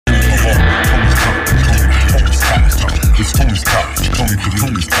Tony's top.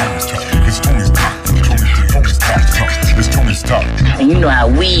 Tony's top. It's Tony's top. Tony's top. It's Tony's top. And you know how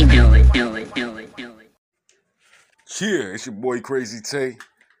we do it. Yeah, it's your boy Krazy Tay.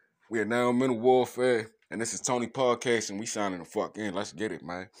 We are now in mental warfare, and this is Tony Podcast, and we signing the fuck in. Let's get it,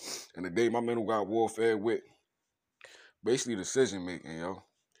 man. And today my mental got warfare with basically decision making, yo.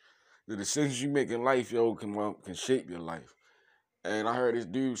 The decisions you make in life, yo, can shape your life. And I heard this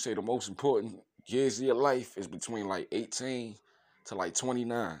dude say the most important years of your life is between like 18 to like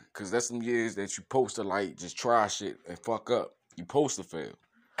 29, because that's some years that you supposed to like just try shit and fuck up. You supposed to fail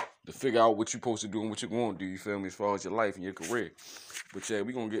to figure out what you're supposed to do and what you're going to do, you feel me, as far as your life and your career. But yeah,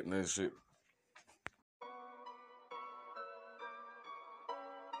 we going to get into that shit.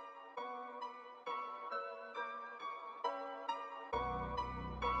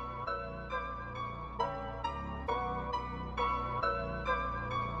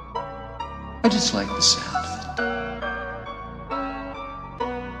 I just like the sound of it.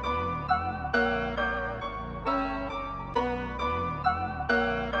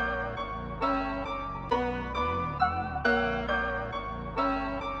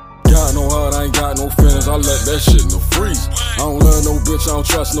 Got no heart, I ain't got no feelings, I let that shit in the freezer. I don't love no bitch, I don't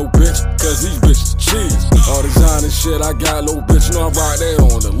trust no bitch, cause these bitches cheese. All design and shit, I got no bitch, you know I ride that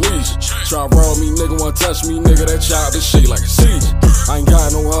on the leash. Try rob me, nigga, wanna touch me, nigga, that chop this shit like a seizure. I ain't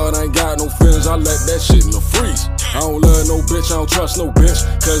got no heart, I ain't got no feelings, I let that shit in the freezer. I don't love no bitch, I don't trust no bitch,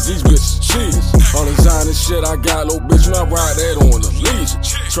 cause these bitches cheese. All design and shit, I got no bitch, you know I ride that on the leash.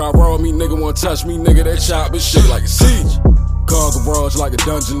 Try rob me, nigga, wanna touch me, nigga, that chop this shit like a seizure. Car garage like a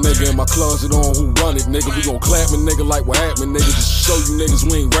dungeon, nigga. In my closet on who run it, nigga. We gon' clap me, nigga, like what happened, nigga. Just show you niggas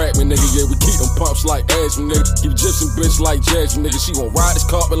we ain't rapping, nigga. Yeah, we keep them pumps like asthma, nigga. Keep gypsy bitch like Jasmine, nigga. She gon' ride this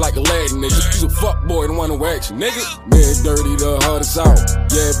carpet like Aladdin, nigga. She's a fuck boy, don't want no action, nigga. Man, dirty, the hardest out.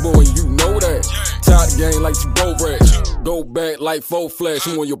 Yeah, boy, you know that. Top the game like T-Bow rats. Go back like 4 flash.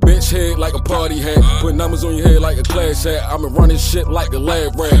 You on your bitch head like a party hat. Put numbers on your head like a class hat. I'm running shit like a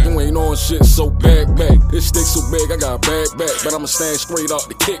lab rat. You ain't on shit so bad back. This stick so big, I got a bad back. But I'ma stand straight off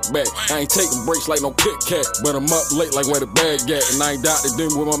the kickback. I ain't taking breaks like no Kit Kat. But I'm up late like where the bag at. And I ain't Dr.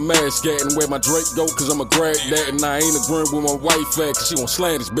 Dim with my mask at. And where my Drake go, cause I'ma grab that. And I ain't agreeing with my wife at. Cause she gon'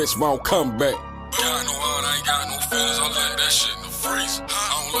 slam this bitch if I don't come back. Got no heart, I ain't got no feelings. I let that shit in the freezer.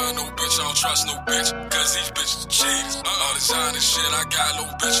 I don't love no bitch, I don't trust no bitch, cause these bitches cheaters. All design and shit, I got no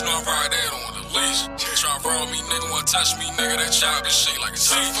bitch, you know I ride that on the leash. Try rob me, nigga, wanna touch me, nigga, that chop this shit like a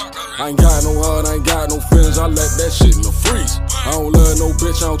seizure. I ain't got no heart, I ain't got no feelings, I let that shit in the freezer. I don't love no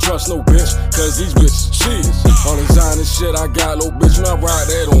bitch, I don't trust no bitch, cause these bitches cheaters. All design and shit, I got no bitch, you know I ride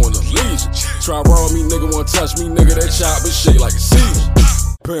that on the leash. Try rob me, nigga, wanna touch me, nigga, that chop this shit like a seizure.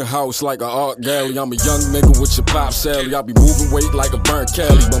 Penthouse like an art gallery. I'm a young nigga with your pop Sally. I be moving weight like a burnt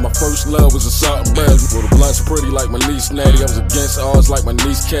Cali. But my first love was a salt and barrel. Well, the blood's pretty like my niece Natty. I was against odds like my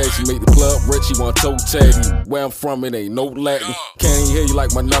niece Cassie. Made the club rich, he want toe taggy. Where I'm from, it ain't no Latin. Can't hear you like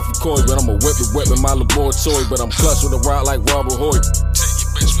my nephew Coy, but I'ma whip in my laboratory. But I'm clutch with a ride like Robert Hoyt. Take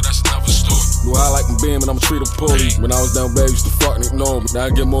your bitch, but that's another story. Knew I like them beam and I'ma treat them poorly. When I was down bad, used to fucking ignore me. Now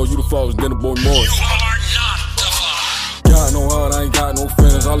I get more you the fault than the boy more. Got no heart, I ain't got no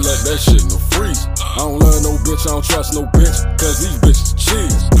feelings, I let that shit in the freezer. I don't love no bitch, I don't trust no bitch, cause these bitches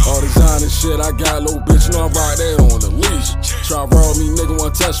cheese. All design and shit, I got no bitch, you know I ride that on the leash. Try rob me, nigga,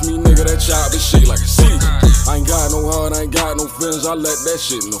 wanna touch me, nigga, that chop this shit like a seizure. I ain't got no heart, I ain't got no feelings, I let that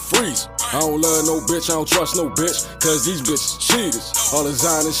shit in the freezer. I don't love no bitch, I don't trust no bitch, cause these bitches cheaters. All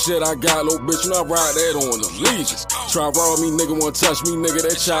design and shit, I got no bitch, you know I ride that on the leash. Try rob me, nigga, wanna touch me, nigga,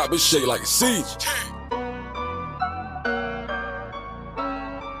 that chop this shit like a seizure.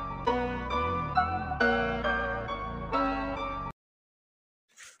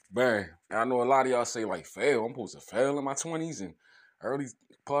 Man, I know a lot of y'all say like fail. I'm supposed to fail in my 20s and early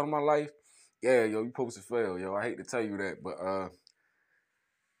part of my life. Yeah, yo, you supposed to fail, yo. I hate to tell you that, but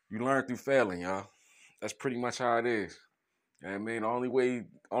you learn through failing, y'all. That's pretty much how it is. You know what I mean?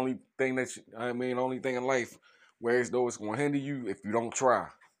 The only thing in life where it's though it's gonna hinder you if you don't try.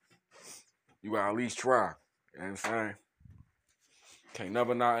 You gotta at least try. You know what I'm saying? Ain't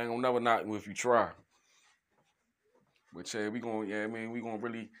gonna never knock you if you try. But yeah, we gonna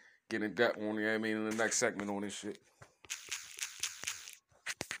really get in depth on it, in the next segment on this shit.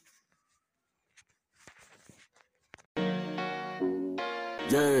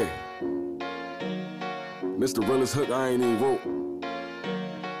 Yeah. Mr. Realest hook I ain't even wrote.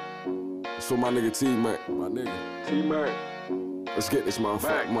 It's for my nigga T-Mac. My nigga. T-Mac. Let's get this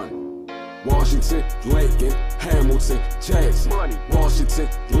motherfucking money. Washington, Lincoln, Hamilton, Jackson. Money. Washington,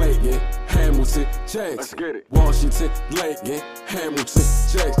 Lincoln, Hamilton, Jackson. Let's get it. Washington, Lincoln, Hamilton,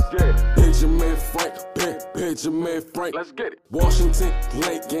 Jackson. Yeah. Benjamin Franklin, Benjamin Franklin. Let's get it. Washington,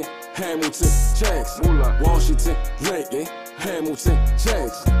 Lincoln, Hamilton, Jackson. Moolah. Washington, Lincoln, Hamilton,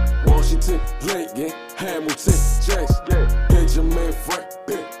 Jackson. Washington, Lincoln, Hamilton, Jackson. Yeah. Benjamin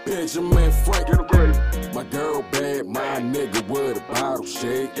Franklin, Benjamin Franklin. Get him crazy. My girl bad, my nigga with a bottle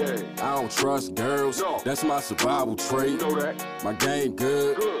shake. Yeah. I don't trust girls, No. that's my survival trait. You know that. My game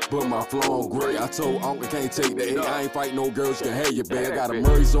good, but my flow on great. I told Uncle can't take the No. I ain't fight no girls, can have your bed. I got a bitch.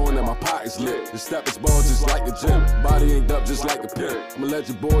 Murray's on and my pocket's lit. The step is ball just like the gym. Body inked up just like a pimp. I'm a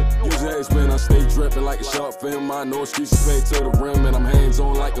legend boy, use your head spin. I stay dripping like a shark fin. My no excuses fade to the rim, and I'm hands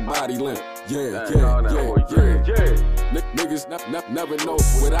on like a body limp. Yeah. Niggas never know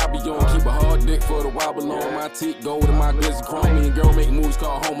what I be on. Keep a hard dick for the wobble on. My teeth go to my glizzy chrome. Me and girl make moves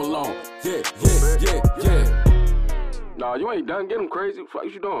called Home Alone. Yeah. Nah, you ain't done. Get him crazy. What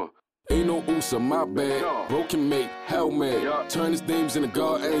you doing? Ain't no oosa, my bad. No. Broken mate, hell man. Yeah. Turn his demons into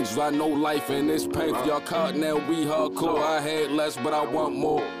God angels. I know life and it's painful. Y'all caught now, we hardcore. I had less, but I want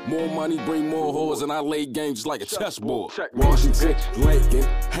more. More money, bring more whores, and I lay games just like a chessboard. Check. Washington, Lincoln,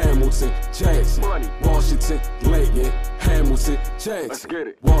 Hamilton, Jackson. Money. Washington, Lincoln, Hamilton, Jackson. Let's get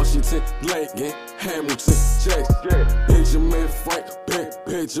it. Washington, Lincoln, Hamilton, Jackson. Yeah. Benjamin Franklin,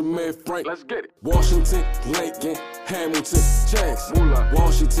 Benjamin Franklin. Let's get it. Washington, Lincoln, Hamilton, Jackson. Moolah.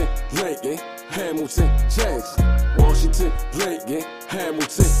 Washington, Lincoln, Hamilton, Jackson. Washington, Lincoln,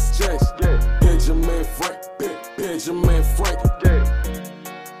 Hamilton, Jackson. Yeah. Benjamin Franklin, Benjamin Franklin. Yeah.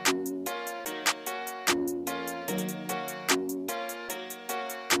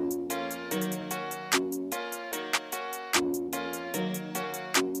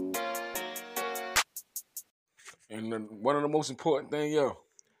 And one of the most important things, yo,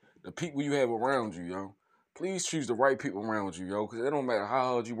 the people you have around you, yo. Please choose the right people around you, yo, because it don't matter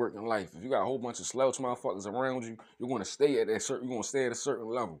how hard you work in life. If you got a whole bunch of slouch motherfuckers around you, you're gonna stay at that certain. You're gonna stay at a certain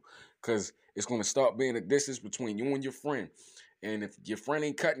level, because it's gonna start being a distance between you and your friend. And if your friend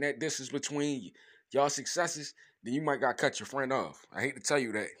ain't cutting that distance between y'all successes, then you might gotta cut your friend off. I hate to tell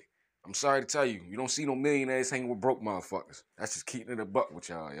you that. I'm sorry to tell you. You don't see no millionaires hanging with broke motherfuckers. That's just keeping it a buck with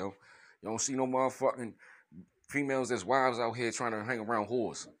y'all, yo. You don't see no motherfucking females that's wives out here trying to hang around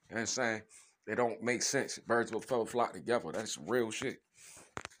whores. You know what I'm saying? They don't make sense. Birds will flock together. That's real shit.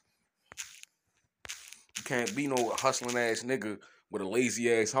 You can't be no hustling ass nigga with a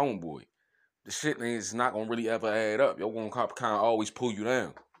lazy ass homeboy. The shit is not gonna really ever add up. Yo gonna kind of always pull you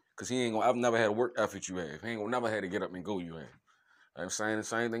down. Cause he ain't gonna, I've never had a work effort you have. He ain't gonna never had to get up and go you have. I'm saying the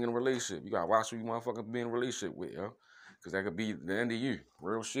same thing in a relationship. You gotta watch who you motherfucker be in a relationship with, yo. Cause that could be the end of you.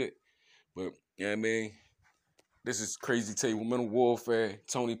 Real shit. But, yeah, I mean, this is Krazy Table Mental Warfare,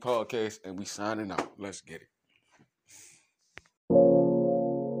 Tony Podcast, and we signing out. Let's get it.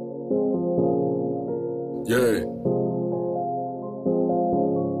 Yeah.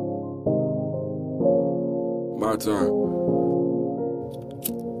 My time.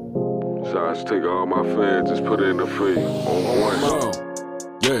 So I just take all my fans, just put it in the free on one.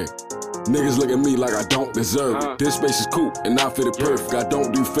 Yeah. Niggas look at me like I don't deserve it. This space is cool and I fit it perfect. I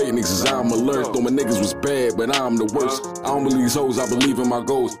don't do fake niggas, I'm alert. Though my niggas was bad, but I'm the worst. I don't believe these hoes, I believe in my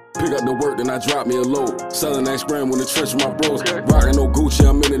goals. Pick up the work, then I drop me a load. Selling that scram in the trench with my bros. Rockin' no Gucci,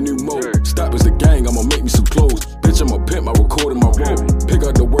 I'm in a new mode. Stop as the gang, I'ma make me some clothes. Bitch, I'm a pimp, I recorded my role. Pick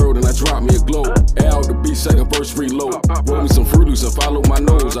up the world and I drop me a glow. Air out the beat, second verse, reload. Roll me some Fruit Loops and follow my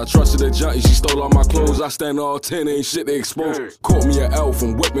nose. I trusted a junkie, she stole all my clothes. I stand all 10, ain't shit they exposed. Caught me an L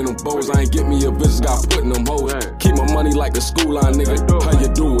from whipping them bows. I ain't get me a visit, got put in them hoes. Keep my money like the school line, nigga. How you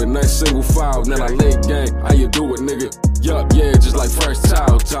do it? Nice single file, then I lay gang. How you do it, nigga? Yup, yeah, just like fresh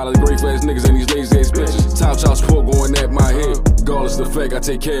towels. Tyler, great ass niggas and these lazy ass bitches. Child support going at my head. Regardless of the fact, I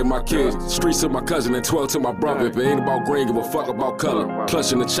take care of my kids. Streets to my cousin and 12 to my brother. If it ain't about green, give a fuck about color.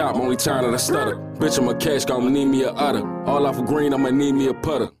 Clutching the chop, only time that I stutter. Bitch, I'm a cash cow, I'ma need me a udder. All out for green, I'ma need me a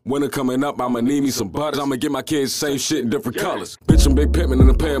putter. Winter coming up, I'ma need me some butter. I'ma get my kids the same shit in different colors. Bitch, I'm Big Pimpin' and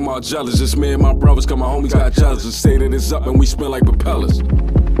the pair more jealous. Just me and my brothers, cause my homies got jealous. Just say that it's up and we spin like propellers.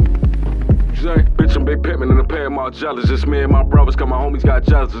 Bitch, I'm Big Pimpin' and the pair more jealous. Just me and my brothers, cause my homies got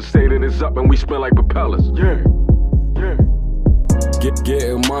jealous. Just say that it's up and we spin like propellers.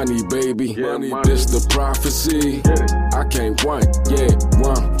 Getting money, baby. Money, this the prophecy. I can't run,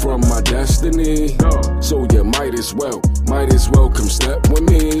 run from my destiny. So you might as well come step with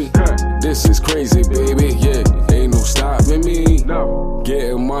me. This is crazy, baby. Ain't no stopping me.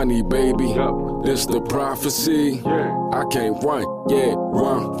 Getting money, baby. This the prophecy. I can't run,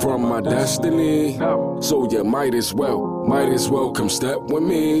 run from my destiny. So you might as well come step with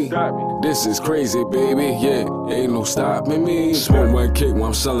me. This is crazy, baby, yeah, ain't no stopping me. Smoke one kick while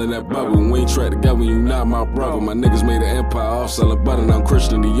I'm selling that bubble. We ain't track together, you not my brother. My niggas made an empire off selling butter, now I'm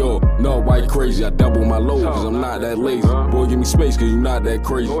Christian New York. No white crazy, I double my load, cause I'm not that lazy. Boy, give me space, cause you not that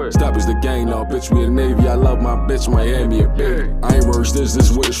crazy. Stop is the gang, no, bitch, we the Navy. I love my bitch, Miami, a baby. I ain't worse, this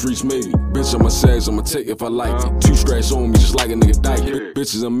is what the streets made me. Bitch, I'ma say, I'ma take if I like it. 2 scratch on me, just like a nigga dyke.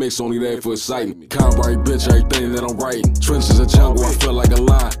 Bitches a mix, only there for excitement. Cowboy bitch, everything that I'm writing. Trenches a jungle, I feel like a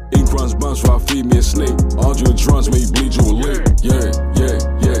lion. Eat crunch bunch while I feed me a snake. All you in drums, make you bleed you a lick. Yeah.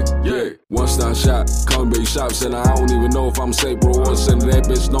 One stop shot, call me baby shop. Said I don't even know if I'm safe, bro. One send that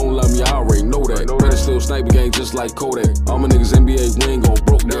bitch don't love me, I already know that. But it's still sniper gang just like Kodak. All my niggas NBA, we ain't gon'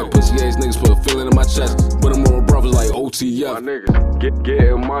 broke down. Pussy ass niggas put a feeling in my chest. But I'm more brothers like OTF. My niggas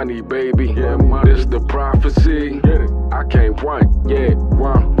getting money, baby. This the prophecy. I can't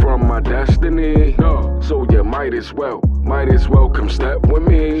run from my destiny. So you might as well come step with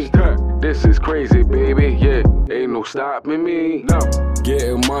me. This is crazy, baby, yeah, ain't no stopping me.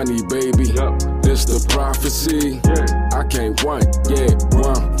 Getting money, baby, this the prophecy. I can't run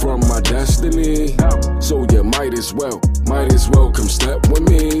from my destiny. So you might as well come step with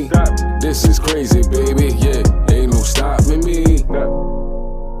me. This is crazy, baby, yeah, ain't no stopping me.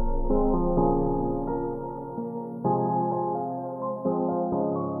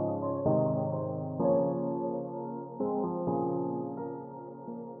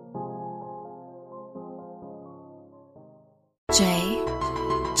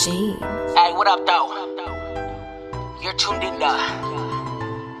 G. Hey, what up, though? You're tuned in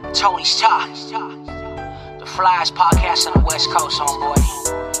to Tony's Talk, the flyest podcast on the West Coast, homeboy.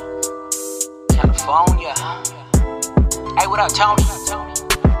 California. Hey, what up, Tony?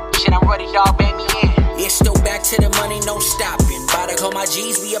 Shit, I'm ready, dog, bang me in. It's still back to the money, no stopping. About to call my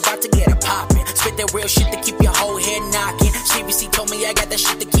G's, we about to get it poppin'. Spit that real shit to keep your whole head knocking. CBC told me I got that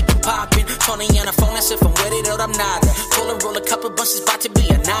shit to keep it poppin'. Tony on the phone, that's if I'm with it or I'm not. Roll a couple bunches, about to be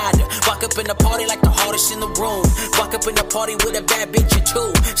a nada. Walk up in the party like the hardest in the room. Walk up in the party with a bad bitch or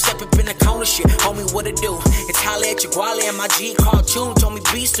two. Step up in the corner, shit, homie, what it do? It's holla at your guale and my G cartoon. Told me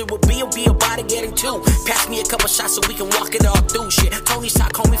beast it would be about to get into. Pass me a couple shots so we can walk it all through, shit. Tony's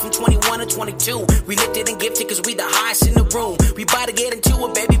Talk, homie, from 21 to 22. We lifted and gifted cause we the highest in the room. We about to get into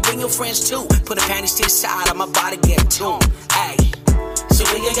it, baby, bring your friends too. Put the panties to the side, I'm about to get into it. Ay, so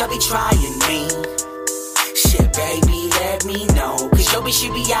when you gotta be trying me. Shit, baby, let me know. Cause your bitch, she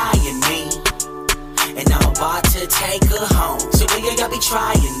be eyeing me. And I'm about to take her home. So when you gotta be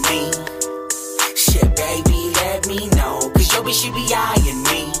trying me. Shit, baby, let me know. Cause your bitch, she be eyeing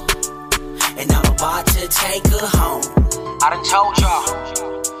me. And I'm about to take her home. I done told y'all,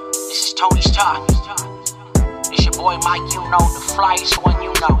 this is Tony's Talk. It's your boy Mike, you know, the flyest one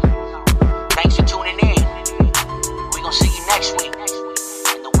you know. Thanks for tuning in. We gon' see you next week.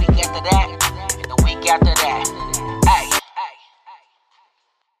 And the week after that. And the week after that.